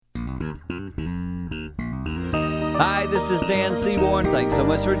Hi, this is Dan Seaborn. Thanks so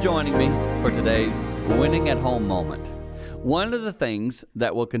much for joining me for today's Winning at Home moment. One of the things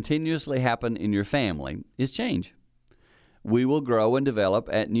that will continuously happen in your family is change. We will grow and develop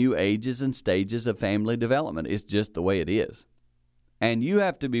at new ages and stages of family development. It's just the way it is. And you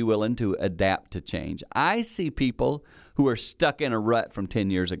have to be willing to adapt to change. I see people who are stuck in a rut from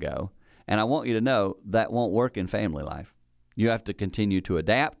 10 years ago, and I want you to know that won't work in family life. You have to continue to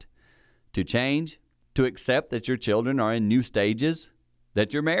adapt, to change, to accept that your children are in new stages,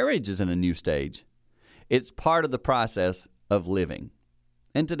 that your marriage is in a new stage. It's part of the process of living.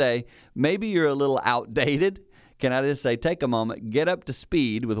 And today, maybe you're a little outdated. Can I just say, take a moment, get up to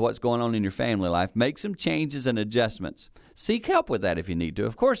speed with what's going on in your family life, make some changes and adjustments. Seek help with that if you need to.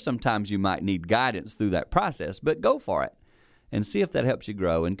 Of course, sometimes you might need guidance through that process, but go for it and see if that helps you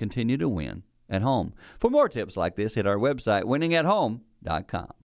grow and continue to win at home. For more tips like this, hit our website, winningathome.com.